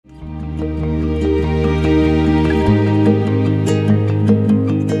We're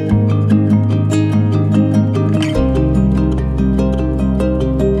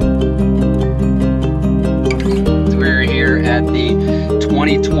here at the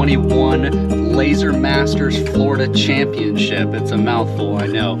 2021 Laser Masters Florida Championship. It's a mouthful, I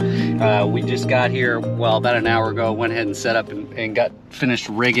know. We just got here, well, about an hour ago, went ahead and set up and got finished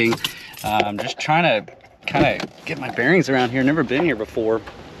rigging. I'm just trying to kind of get my bearings around here. Never been here before.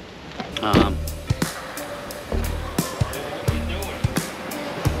 Palm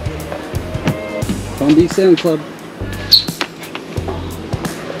Beach Sailing Club.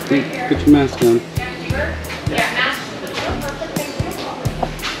 Hey, put your mask on.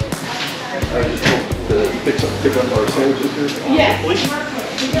 Pick up our sandwiches here? Yes.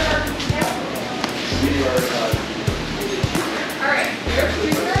 Alright, and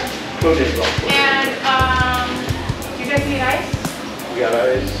you guys need ice? We got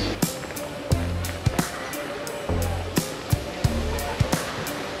ice.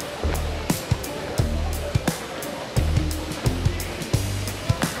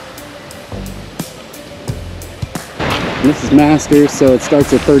 This is Masters, so it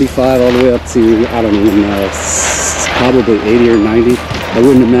starts at 35 all the way up to, I don't even know, probably 80 or 90. I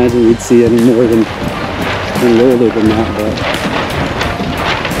wouldn't imagine we'd see any more than older than that, but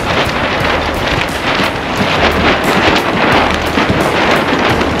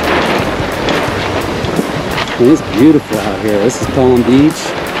it's beautiful out here. This is Palm Beach.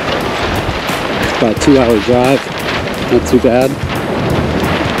 It's about a 2-hour drive, not too bad.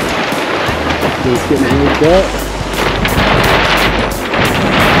 Just getting rigged up.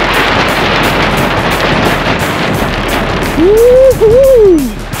 Woohoo!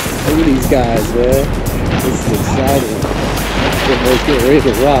 Look at these guys, man. This is exciting. Get ready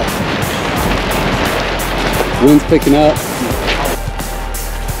to rock. Wind's picking up.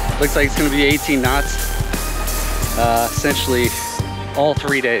 Looks like it's going to be 18 knots. Essentially all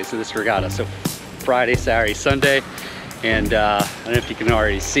 3 days of this regatta. So Friday, Saturday, Sunday. And I don't know if you can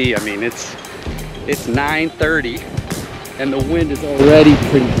already see, I mean, it's 9:30 and the wind is already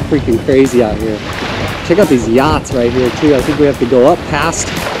pretty freaking crazy out here. Check out these yachts right here too. I think we have to go up past,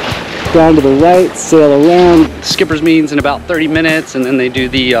 down to the right, sail around. Skipper's meetings in about 30 minutes and then they do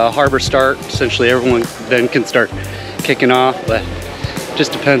the harbor start. Essentially everyone then can start kicking off, but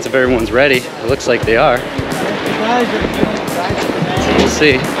just depends if everyone's ready. It looks like they are. So we'll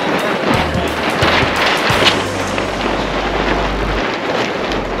see.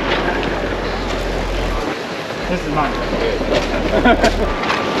 This is mine.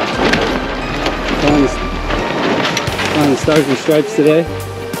 Flying the Stars and Stripes today.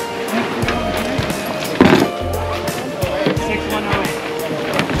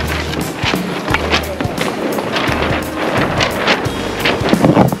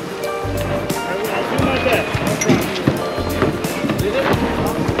 6108. I'll do my best.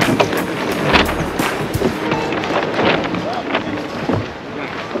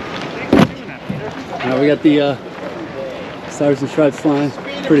 Now we got the Stars and Stripes flying.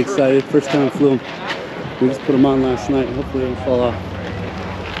 Pretty excited. First time I flew them. We just put them on last night. Hopefully they don't fall off.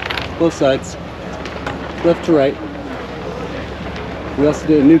 Both sides, left to right. We also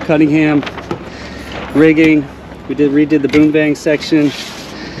did a new Cunningham rigging. We redid the boom bang section.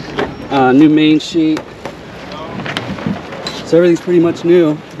 New main sheet. So everything's pretty much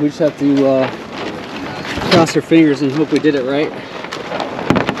new. We just have to cross our fingers and hope we did it right.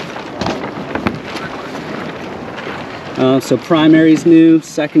 So primary's new,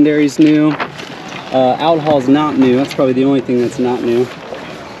 secondary's new. Outhaul's not new. That's probably the only thing that's not new.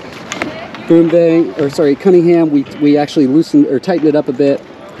 Boom bang, or sorry, Cunningham, we actually loosened or tightened it up a bit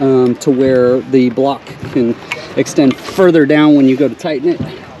to where the block can extend further down when you go to tighten it.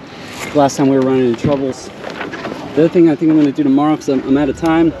 Last time we were running into troubles. The other thing I think I'm going to do tomorrow, because I'm out of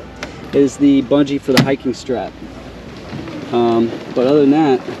time, is the bungee for the hiking strap. But other than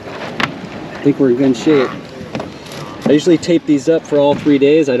that, I think we're in good shape. I usually tape these up for all 3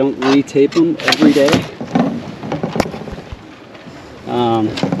 days. I don't re-tape them every day.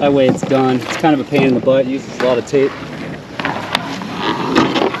 That way it's done. It's kind of a pain in the butt. It uses a lot of tape.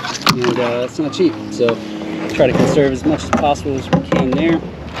 And it's not cheap. So try to conserve as much as possible as we can there.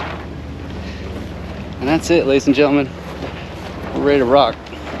 And that's it, ladies and gentlemen. We're ready to rock.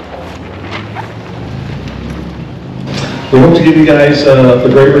 We hope to give you guys a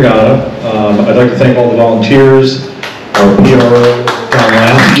great regatta. I'd like to thank all the volunteers, our PRO, Don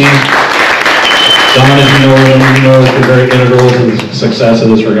Lasky. Don, as you know, has been very integral to the success of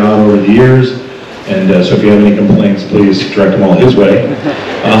this regatta over the years. And so if you have any complaints, please direct them all his way.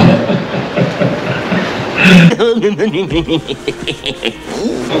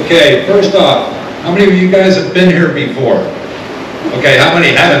 Okay, first off, how many of you guys have been here before? Okay, how many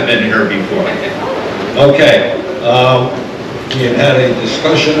haven't been here before? Okay, we had a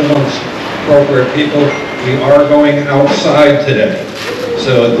discussion amongst appropriate people. We are going outside today.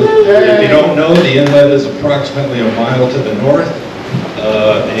 So if you don't know, the inlet is approximately a mile to the north.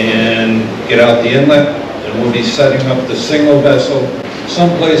 And get out the inlet, and we'll be setting up the single vessel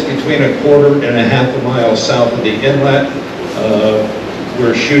someplace between 1/4 mile south of the inlet.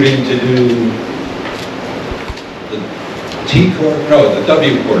 We're shooting to do the T course, no, the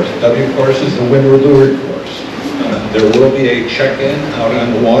W course. The W course is the windward leeward course. There will be a check-in out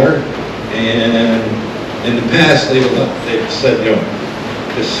on the water, and in the past they've said, you know,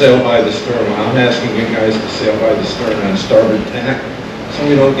 just sail by the stern. I'm asking you guys to sail by the stern on starboard tack, so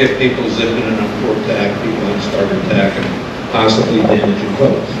we don't get people zipping in on port tack, people on starboard tack, and possibly damaging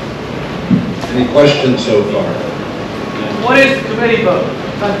boats. Any questions so far? What is the committee boat?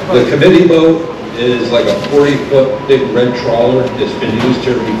 The committee boat is like a 40-foot big red trawler. It's been used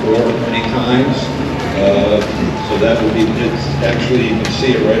here before many times. So that would be, it's actually, you can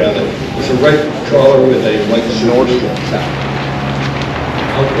see it right out there. It's a red trawler with a white snorkel top.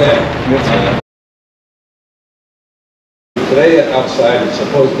 Okay. Today outside it's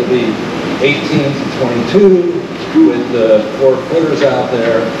supposed to be 18 to 22 with the 4-footers out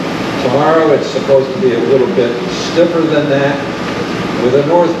there. Tomorrow it's supposed to be a little bit stiffer than that with a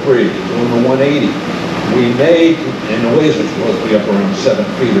north breeze doing the 180. We may, and the waves are supposed to be up around 7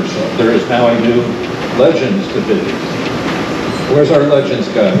 feet or so. There is now a new Legends division. Where's our Legends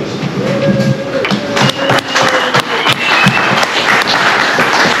guys?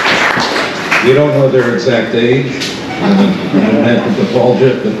 We don't know their exact age. We don't have to divulge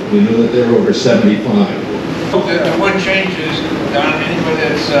it, but we know that they're over 75. The one change is, Don, anybody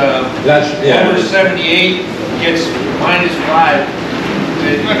that's yeah, over 78 gets -5.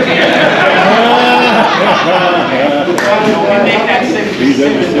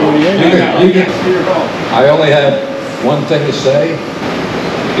 I only have one thing to say.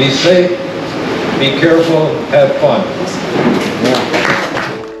 Be safe, be careful, have fun.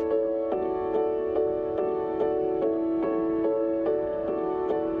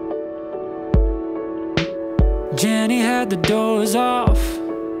 Jenny had the doors off,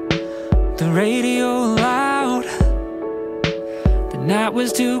 the radio loud. The night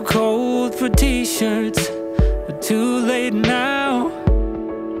was too cold for t-shirts, but too late now.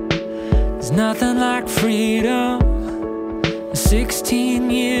 There's nothing like freedom,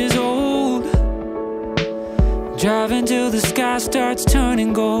 16 years old, driving till the sky starts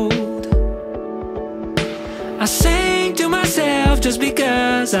turning gold. I sang to myself just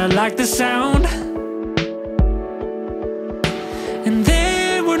because I like the sound. And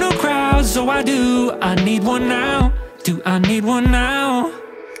there were no crowds, so I need one now. Do I need one now?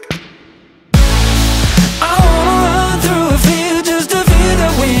 I wanna run through a field just to feel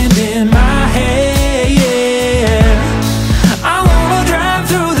the wind in my hair, yeah. I wanna drive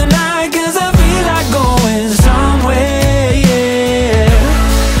through the night cause I feel like going somewhere,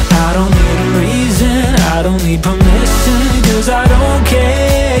 yeah. I don't need a reason, I don't need permission, cause I don't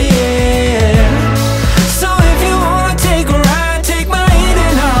care, yeah. So if you wanna take a ride, take my hand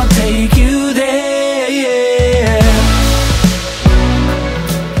and I'll take you there, yeah.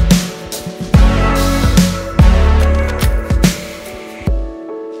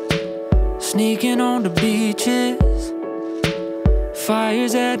 Sneaking on the beaches,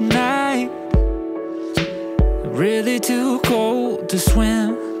 fires at night. Really too cold to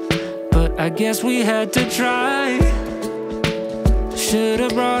swim, but I guess we had to try.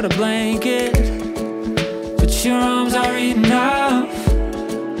 Should've brought a blanket, but your arms are enough.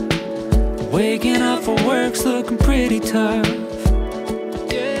 Waking up for work's looking pretty tough.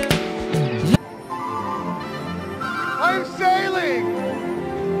 I'm sailing!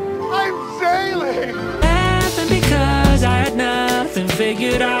 I'm sailing! Laughing because I had nothing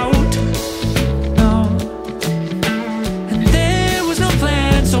figured out. No. And there was no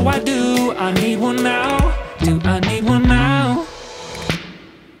plan, so I need one now. Do I need one now?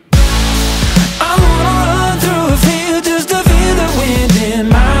 I wanna run through a field just to feel the wind in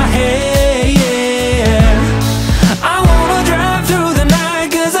my hair, yeah. I wanna drive through the night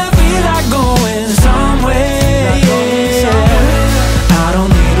cause I feel like going somewhere, yeah. I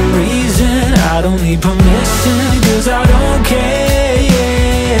don't need a reason, I don't need permission, cause I don't care,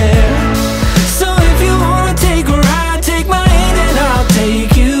 yeah. So if you wanna take a ride, take my hand and I'll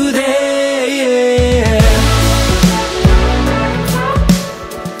take you there, yeah.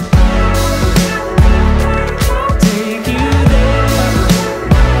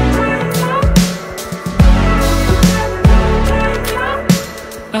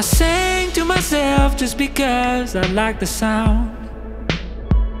 I sang to myself just because I like the sound.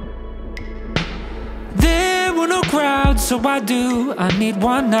 There were no crowds, so I need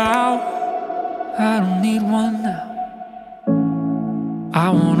one now. I don't need one now.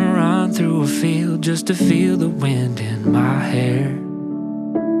 I wanna run through a field just to feel the wind in my hair.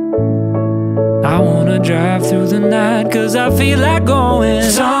 I wanna drive through the night 'cause I feel like going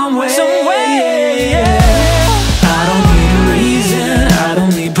somewhere. I don't need a reason, I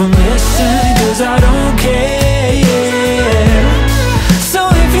don't need permission, 'cause I don't care. So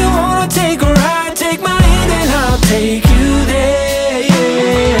if you wanna take a ride, take my hand and I'll take you there.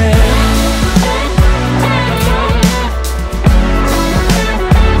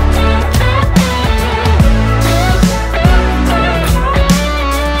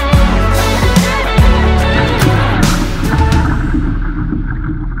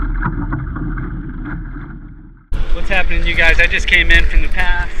 What's happening, you guys? I just came in from the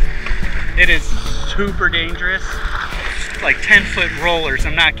pass. It is super dangerous. It's like 10-foot rollers,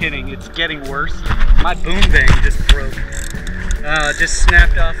 I'm not kidding. It's getting worse. My boom vane just broke. Just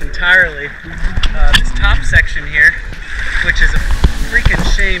snapped off entirely. This top section here, which is a freaking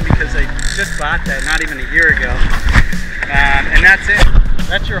shame because I just bought that not even a year ago. And that's it.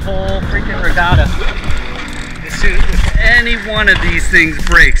 That's your whole freaking regatta. As soon as any one of these things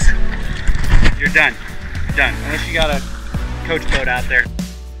breaks, you're done. Done, unless you got a coach boat out there.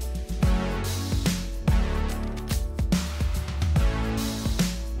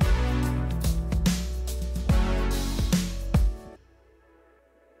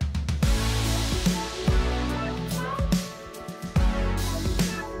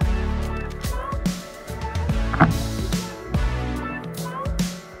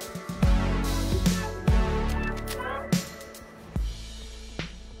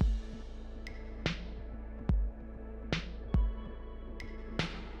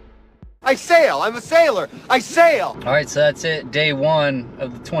 I sail. I'm a sailor. I sail. All right, so that's it. Day one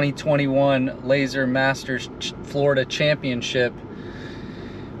of the 2021 Laser Masters Florida Championship.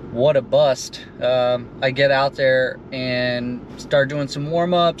 What a bust. I get out there and start doing some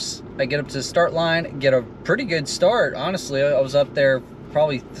warm-ups. I get up to the start line, get a pretty good start. Honestly, I was up there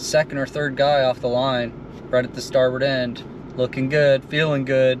probably the second or third guy off the line, right at the starboard end. Looking good, feeling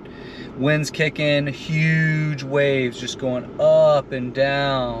good. Winds kicking, huge waves just going up and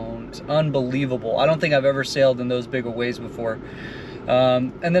down. It's unbelievable. I don't think I've ever sailed in those big of waves before.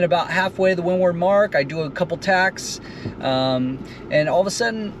 And then about halfway the windward mark, I do a couple tacks, and all of a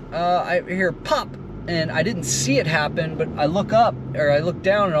sudden I hear pop, and I didn't see it happen, but I look up, or I look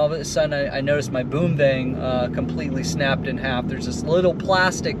down, and all of a sudden I noticed my boom vane completely snapped in half. There's this little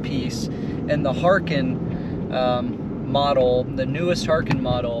plastic piece in the Harken model, the newest Harken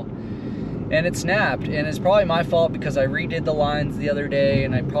model, and it snapped. And it's probably my fault because I redid the lines the other day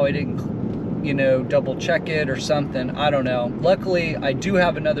and I probably didn't, you know, double check it or something. I don't know. Luckily I do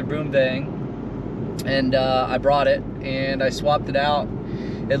have another boom vane, and I brought it and I swapped it out.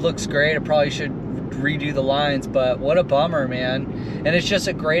 It looks great. I probably should redo the lines, but what a bummer, man. And it's just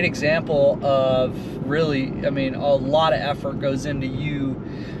a great example of really, I mean, a lot of effort goes into you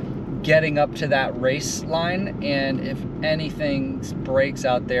getting up to that race line, and if anything breaks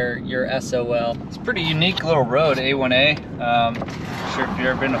out there, you're SOL. It's a pretty unique little road, A1A. I'm sure if you've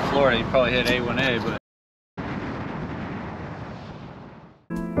ever been to Florida, you probably hit A1A, but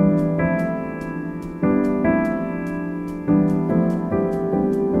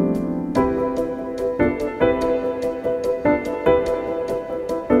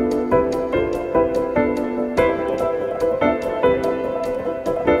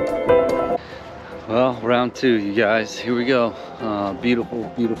well, round two, you guys. Here we go.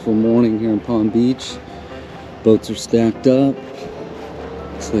 Beautiful, beautiful morning here in Palm Beach. Boats are stacked up.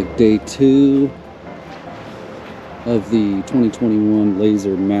 It's like day two of the 2021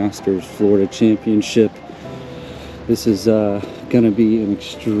 Laser Masters Florida Championship. This is gonna be an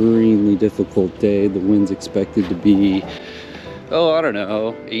extremely difficult day. The wind's expected to be, oh, I don't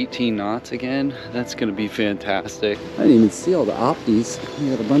know, 18 knots again. That's gonna be fantastic. I didn't even see all the opties.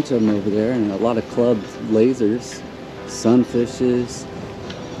 We got a bunch of them over there, and a lot of club lasers, sunfishes.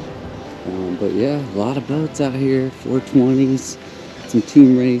 But yeah, a lot of boats out here, 420s, some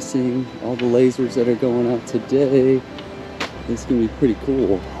team racing, all the lasers that are going out today. It's gonna be pretty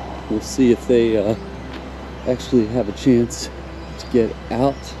cool. We'll see if they actually have a chance to get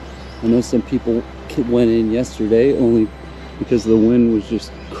out. I know some people went in yesterday only because the wind was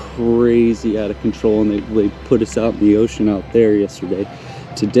just crazy out of control, and they put us out in the ocean out there yesterday.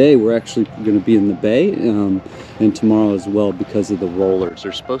 Today we're actually going to be in the bay, and tomorrow as well, because of the rollers.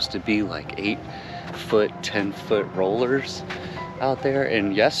 They're supposed to be like 8-foot, 10-foot rollers, out there.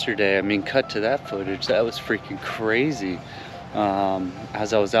 And yesterday, I mean, cut to that footage, that was freaking crazy.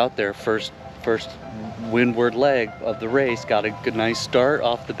 As I was out there, first windward leg of the race, got a good nice start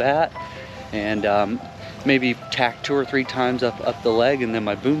off the bat, and maybe tacked 2 or 3 times up the leg, and then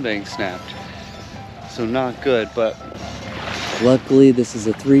my boom bang snapped. So not good, but luckily this is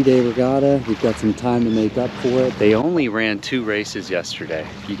a 3-day regatta. We've got some time to make up for it. They only ran 2 races yesterday.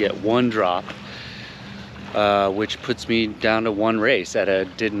 You get 1 drop, which puts me down to 1 race at a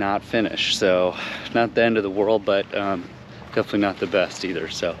did not finish. So not the end of the world, but definitely not the best either.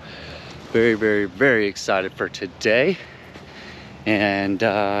 So very, very, very excited for today. And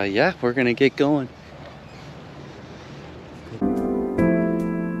yeah, we're gonna get going.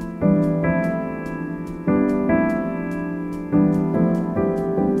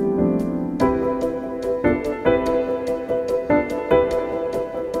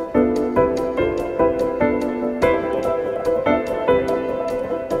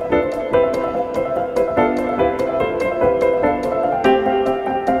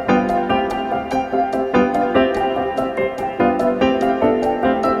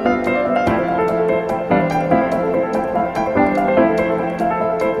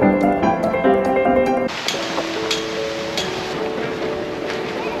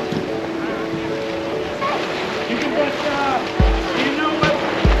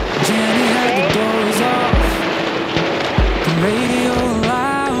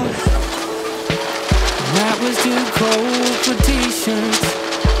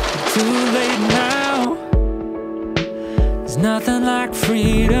 Nothing like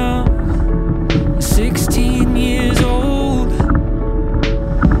freedom. 16 years old,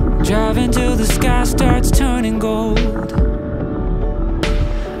 driving till the sky starts turning gold.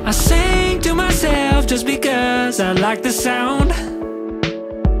 I sing to myself just because I like the sound.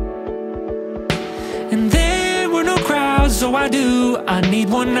 And there were no crowds, so I need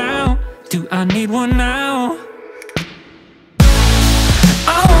one now. Do I need one now?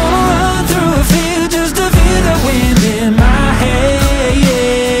 I wanna run through a field just to feel the wind in my hair,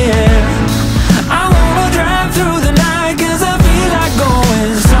 yeah. I wanna drive through the night 'cause I feel like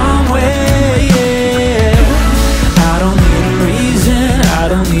going somewhere, yeah. I don't need a reason, I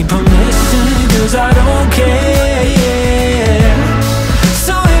don't need permission, 'cause I don't care, yeah.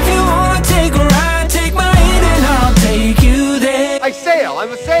 So if you wanna take a ride, take my hand and I'll take you there. I sail,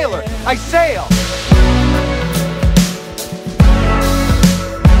 I'm a sailor, I sail!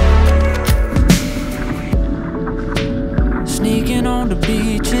 Sneaking on the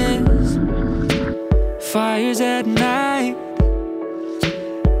beaches, fires at night.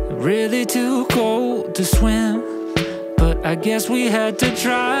 Really too cold to swim, but I guess we had to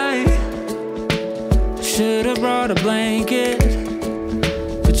try. Should've brought a blanket,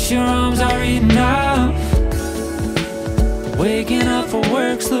 but your arms are enough. Waking up for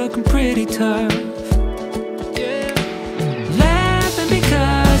work's looking pretty tough. Laughing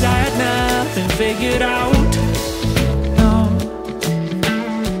because I had nothing figured out.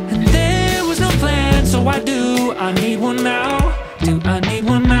 So I need one now. Do I need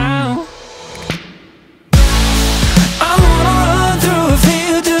one now? I wanna run through a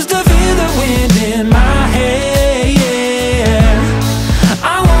field just to feel the wind in my hair, yeah.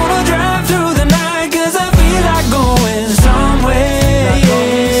 I wanna drive through the night 'cause I feel like going somewhere,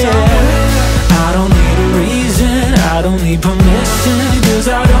 yeah. I don't need a reason, I don't need permission, 'cause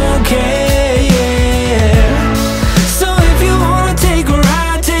I don't care, yeah. So if you wanna take a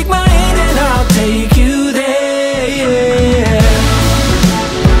ride, take my hand and I'll take you.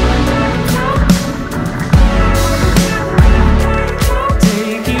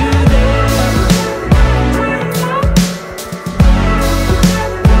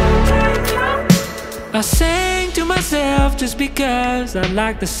 I sang to myself just because I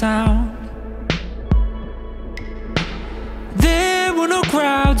like the sound. There were no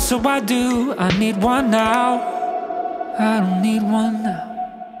crowds, so I need one now. I don't need one now.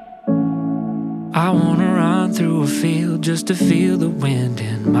 I wanna run through a field just to feel the wind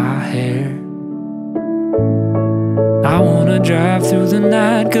in my hair. I wanna drive through the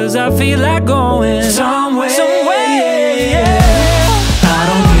night 'cause I feel like going somewhere, yeah. I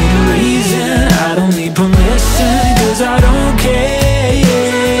don't need a reason, I don't need permission, 'cause I don't care,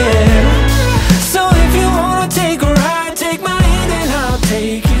 yeah. So if you wanna take a ride, take my hand and I'll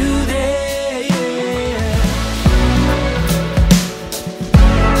take you there, yeah.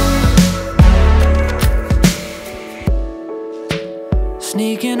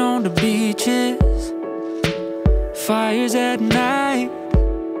 Sneaking on the beaches, fires at night.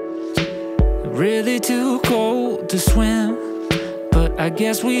 Really too cold to swim, but I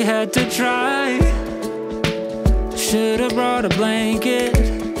guess we had to try. should've brought a blanket,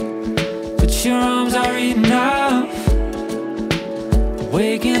 but your arms are enough.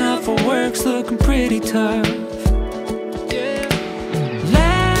 Waking up for work's looking pretty tough.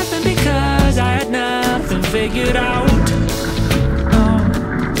 Laughing because I had nothing figured out.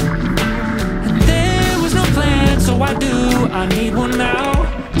 And there was no plan, so I need one now.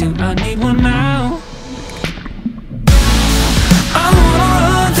 Do I need one now? I wanna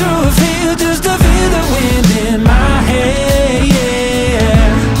run through a field just to feel the wind in my hair,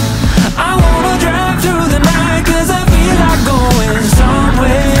 yeah. I wanna drive through the night cause I feel like going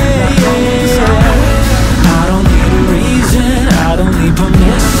somewhere, yeah. I don't need a reason, I don't need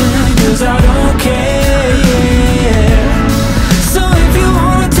permission, cause I don't care, yeah. So if you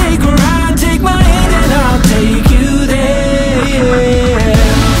wanna take a ride, take my hand and I'll take you there, yeah.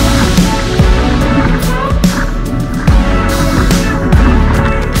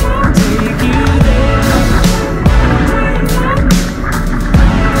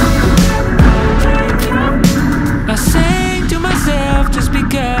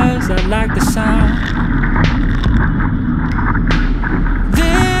 Like the sound.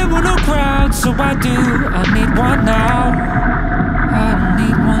 There were no crowds, so I need one now. I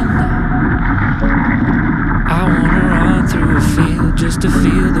need one now. I wanna run through a field just to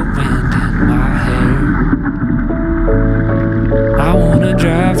feel the wind in my hair. I wanna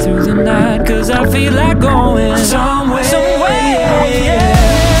drive through the night cause I feel like going somewhere,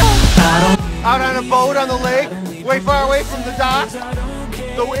 yeah. Out on a boat on the lake, way far away from the dock.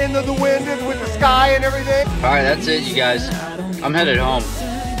 The end of the wind and with the sky and everything. All right, that's it, you guys. I'm headed home.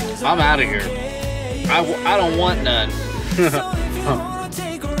 I'm out of here. I don't want none.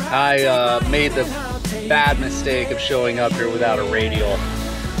 I made the bad mistake of showing up here without a radial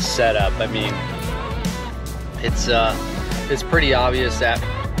setup. I mean, it's pretty obvious that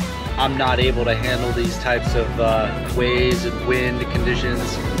I'm not able to handle these types of waves and wind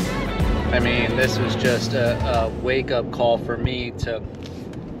conditions. I mean, this was just a wake-up call for me to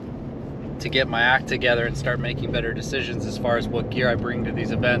get my act together and start making better decisions as far as what gear I bring to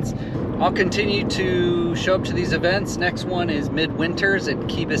these events. I'll continue to show up to these events. Next one is Midwinters at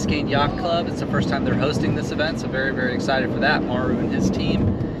Key Biscayne Yacht Club. It's the first time they're hosting this event, so very, very excited for that. Maru and his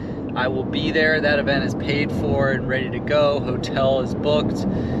team. I will be there. That event is paid for and ready to go. Hotel is booked.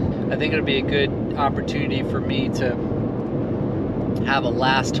 I think it'll be a good opportunity for me to have a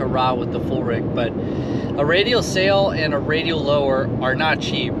last hurrah with the full rig, but a radial sail and a radial lower are not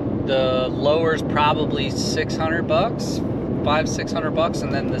cheap. The lower's probably $600, $500-600,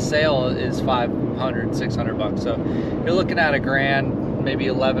 and then the sail is $500-600. So you're looking at $1,000, maybe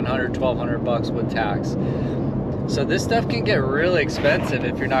 $1,100-1,200 with tax. So this stuff can get really expensive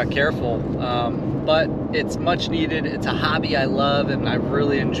if you're not careful, but it's much needed. It's a hobby I love and I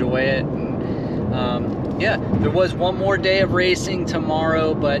really enjoy it. And yeah, there was one more day of racing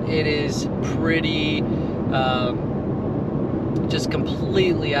tomorrow, but it is pretty just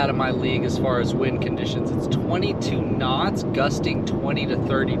completely out of my league as far as wind conditions. It's 22 knots, gusting 20 to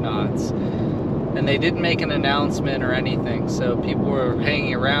 30 knots. And they didn't make an announcement or anything, so people were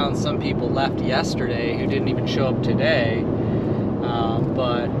hanging around. Some people left yesterday who didn't even show up today.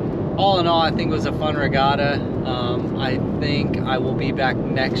 But all in all, I think it was a fun regatta. I think I will be back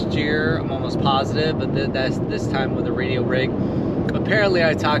next year. I'm almost positive, but that's this time with a radial rig. Apparently,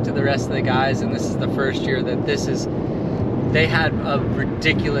 I talked to the rest of the guys, and this is the first year that they had a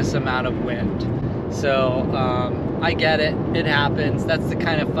ridiculous amount of wind. So I get it, it happens. That's the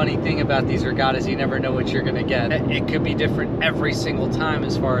kind of funny thing about these regattas. You never know what you're gonna get. It could be different every single time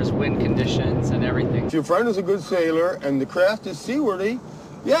as far as wind conditions and everything. If your friend is a good sailor and the craft is seaworthy,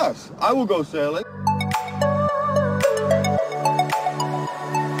 yes, I will go sailing.